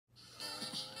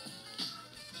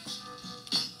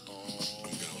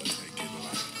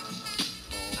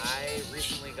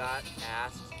got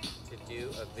asked to do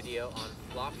a video on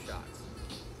flop shots.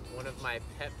 One of my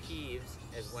pet peeves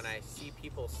is when I see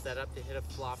people set up to hit a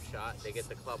flop shot, they get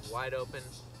the club wide open,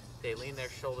 they lean their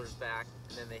shoulders back,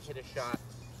 and then they hit a shot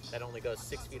that only goes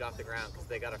 6 feet off the ground because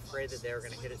they got afraid that they were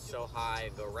going to hit it so high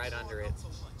and go right under it.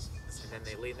 And then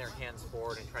they lean their hands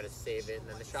forward and try to save it, and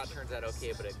then the shot turns out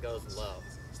okay, but it goes low.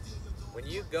 When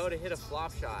you go to hit a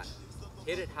flop shot,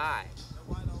 hit it high.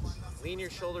 Lean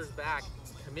your shoulders back,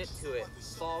 commit to it,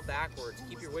 fall backwards,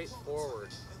 keep your weight forward.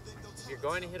 If you're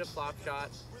going to hit a flop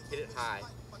shot, hit it high.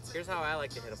 Here's how I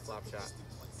like to hit a flop shot.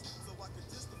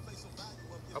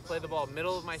 I'll play the ball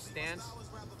middle of my stance.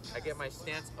 I get my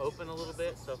stance open a little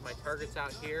bit, so if my target's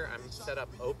out here, I'm set up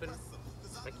open.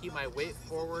 I keep my weight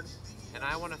forward, and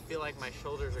I want to feel like my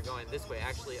shoulders are going this way,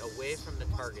 actually away from the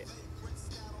target.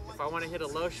 If I want to hit a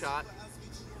low shot,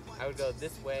 I would go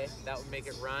this way. That would make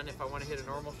it run. If I want to hit a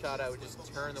normal shot, I would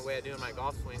just turn the way I do in my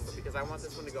golf swing, but because I want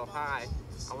this one to go high,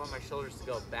 I want my shoulders to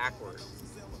go backward.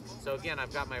 So again,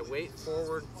 I've got my weight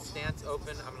forward, stance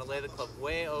open. I'm going to lay the club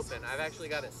way open. I've actually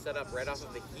got it set up right off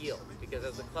of the heel, because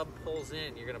as the club pulls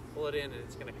in, you're going to pull it in and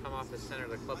it's going to come off the center of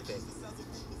the club face.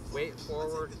 Weight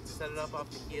forward, set it up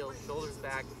off the heel, shoulders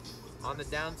back. On the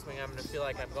downswing, I'm going to feel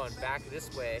like I'm going back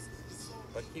this way,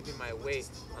 but keeping my weight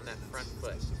on that front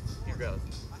foot. Here goes.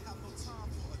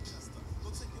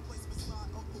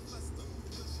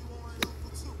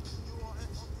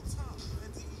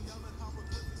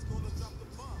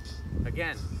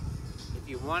 Again, if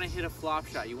you want to hit a flop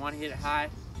shot, you want to hit it high,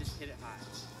 just hit it high.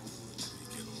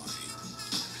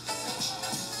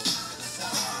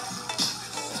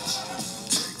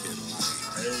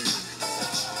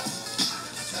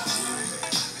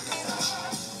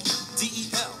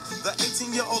 DEL, the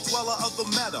 18-year-old dweller of the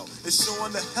meadow, is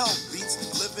showing the hell beats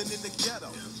living in the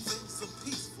ghetto.